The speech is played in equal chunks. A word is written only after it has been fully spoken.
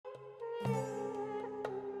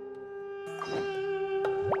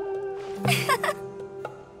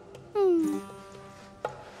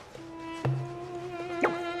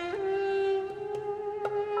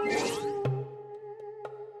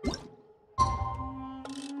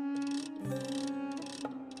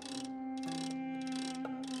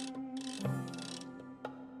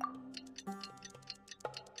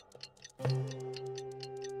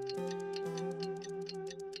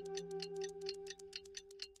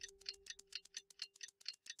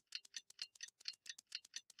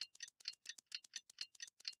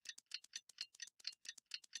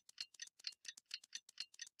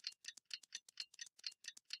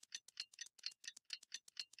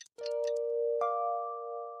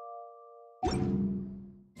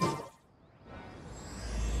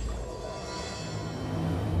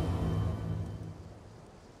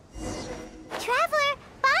Traveler,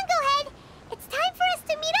 Bongohead, it's time for us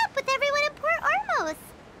to meet up with everyone in Port Ormos.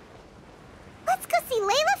 Let's go see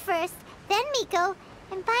Layla first, then Miko,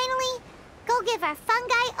 and finally, go give our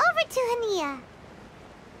fungi over to Hania.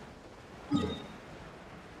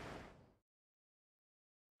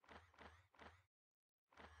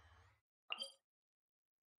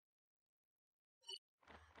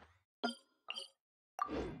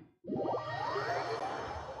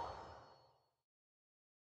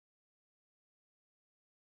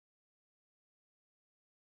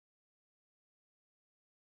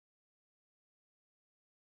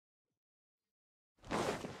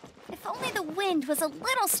 If only the wind was a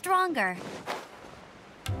little stronger.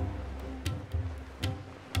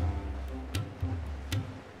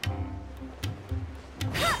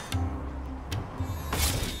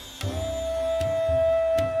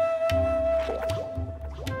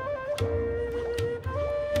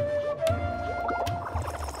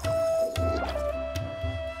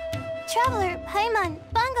 Traveler, Paimon,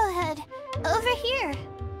 Bongohead, over here.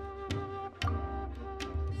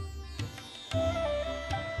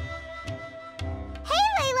 Hey,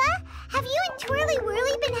 Layla! Have you and Twirly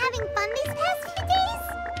Whirly been having fun these past few days?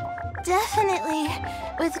 Definitely.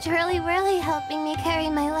 With Twirly Whirly helping me carry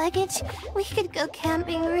my luggage, we could go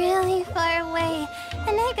camping really far away,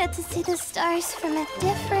 and I got to see the stars from a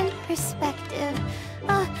different perspective.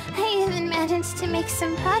 Oh, I even managed to make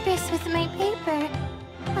some progress with my paper.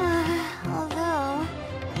 Although,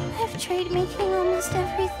 I've tried making almost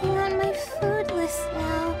everything on my food list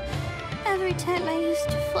now. Every time I used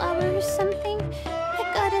a flower or something,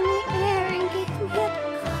 it got in the air and gave me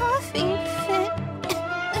a coughing fit.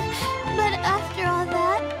 But after all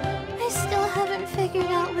that, I still haven't figured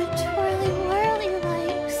out what Twirly Whirly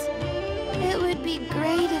likes. It would be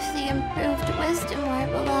great if the improved wisdom orb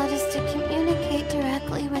allowed us to communicate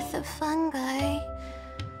directly with the fungi.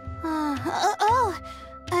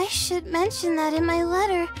 I should mention that in my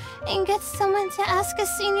letter and get someone to ask a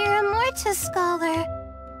senior Amorta scholar.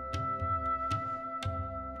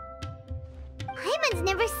 Paimon's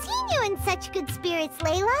never seen you in such good spirits,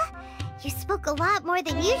 Layla. You spoke a lot more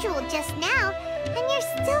than usual just now, and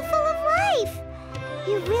you're still full of life.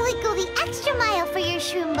 You really go the extra mile for your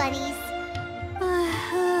Shroom buddies.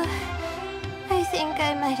 I think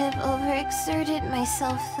I might have overexerted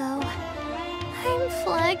myself, though. I'm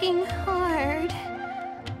flagging hard.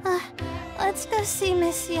 Let's go see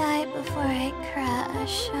Miss Yai before I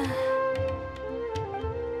crash.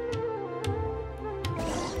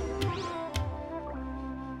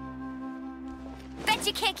 Bet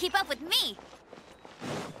you can't keep up with me!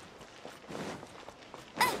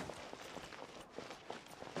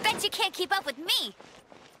 Bet you can't keep up with me!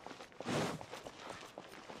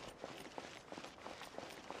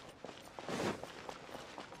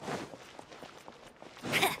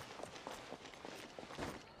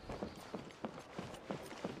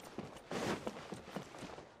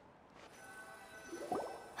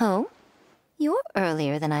 Oh? You're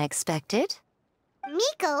earlier than I expected.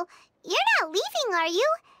 Miko, you're not leaving, are you?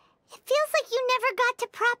 It feels like you never got to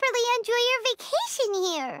properly enjoy your vacation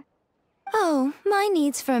here. Oh, my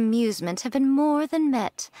needs for amusement have been more than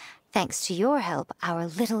met. Thanks to your help, our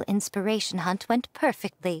little inspiration hunt went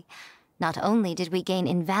perfectly. Not only did we gain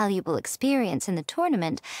invaluable experience in the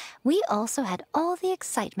tournament, we also had all the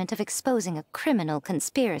excitement of exposing a criminal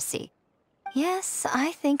conspiracy. Yes,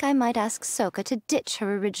 I think I might ask Sokka to ditch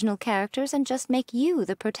her original characters and just make you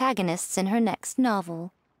the protagonists in her next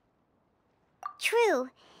novel. True.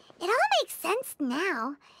 It all makes sense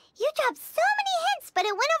now. You dropped so many hints, but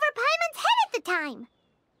it went over Paimon's head at the time.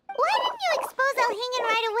 Why didn't you expose El Hingen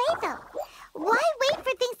right away, though? Why wait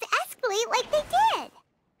for things to escalate like they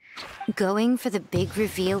did? Going for the big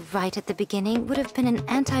reveal right at the beginning would have been an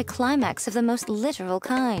anticlimax of the most literal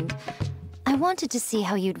kind. I wanted to see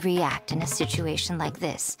how you'd react in a situation like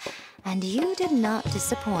this, and you did not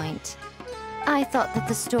disappoint. I thought that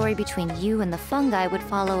the story between you and the fungi would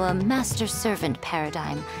follow a master-servant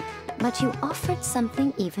paradigm, but you offered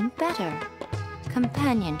something even better.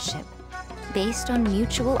 Companionship, based on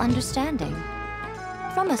mutual understanding.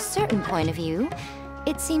 From a certain point of view,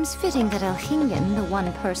 it seems fitting that Elhingen, the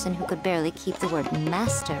one person who could barely keep the word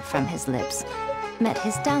master from his lips, met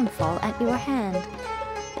his downfall at your hand.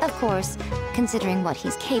 Of course, considering what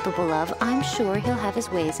he's capable of, I'm sure he'll have his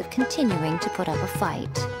ways of continuing to put up a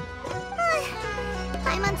fight.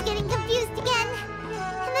 Paimon's getting confused again.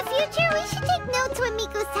 In the future, we should take notes when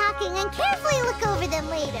Miko's talking and carefully look over them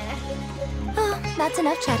later. That's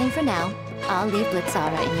enough chatting for now. I'll leave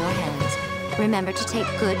Blitzara in your hands. Remember to take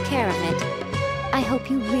good care of it. I hope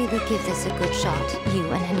you really give this a good shot, you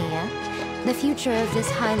and Hania. The future of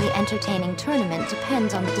this highly entertaining tournament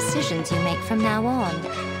depends on the decisions you make from now on.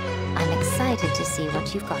 I'm excited to see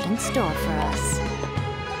what you've got in store for us.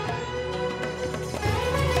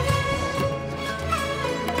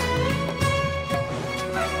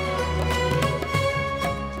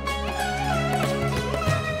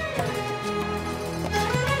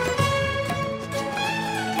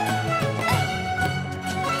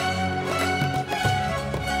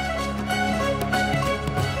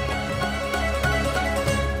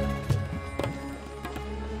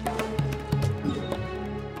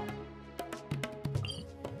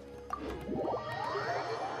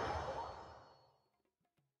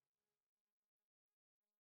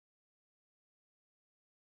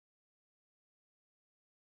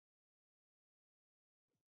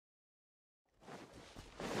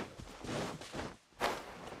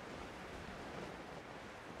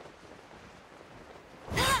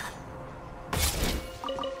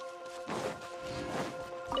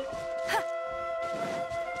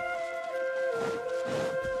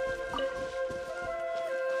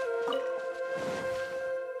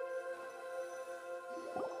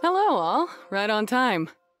 Hello, all. Right on time.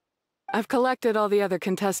 I've collected all the other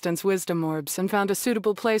contestants' wisdom orbs and found a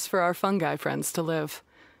suitable place for our fungi friends to live.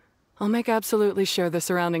 I'll make absolutely sure the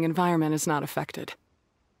surrounding environment is not affected.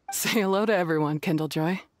 Say hello to everyone,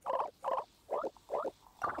 Kindlejoy.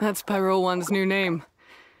 That's Pyro 1's new name.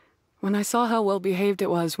 When I saw how well-behaved it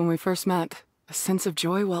was when we first met, a sense of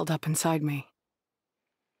joy welled up inside me.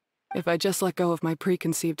 If I just let go of my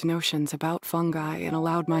preconceived notions about fungi and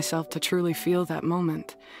allowed myself to truly feel that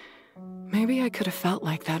moment, maybe I could have felt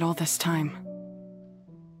like that all this time.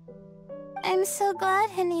 I'm so glad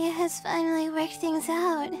Hania has finally worked things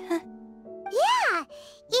out. Yeah!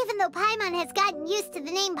 Even though Paimon has gotten used to the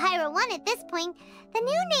name Pyro 1 at this point, the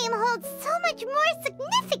new name holds so much more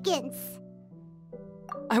significance!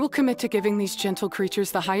 I will commit to giving these gentle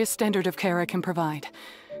creatures the highest standard of care I can provide.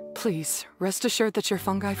 Please, rest assured that your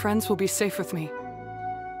fungi friends will be safe with me.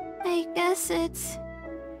 I guess it's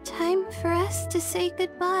time for us to say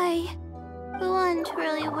goodbye. Go on,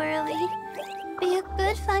 Twirly Whirly. Be a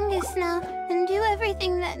good fungus now and do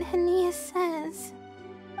everything that Hania says.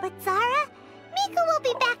 But Zara, Miko will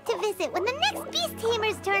be back to visit when the next Beast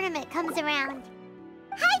Tamers tournament comes around.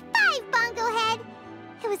 High five, Bongo Head!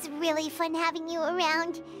 It was really fun having you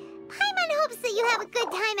around. Paimon hopes that you have a good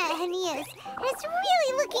time at Hania's, and is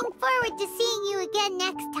really looking forward to seeing you again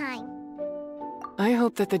next time. I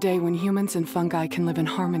hope that the day when humans and fungi can live in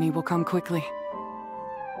harmony will come quickly.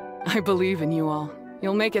 I believe in you all.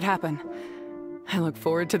 You'll make it happen. I look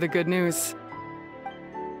forward to the good news.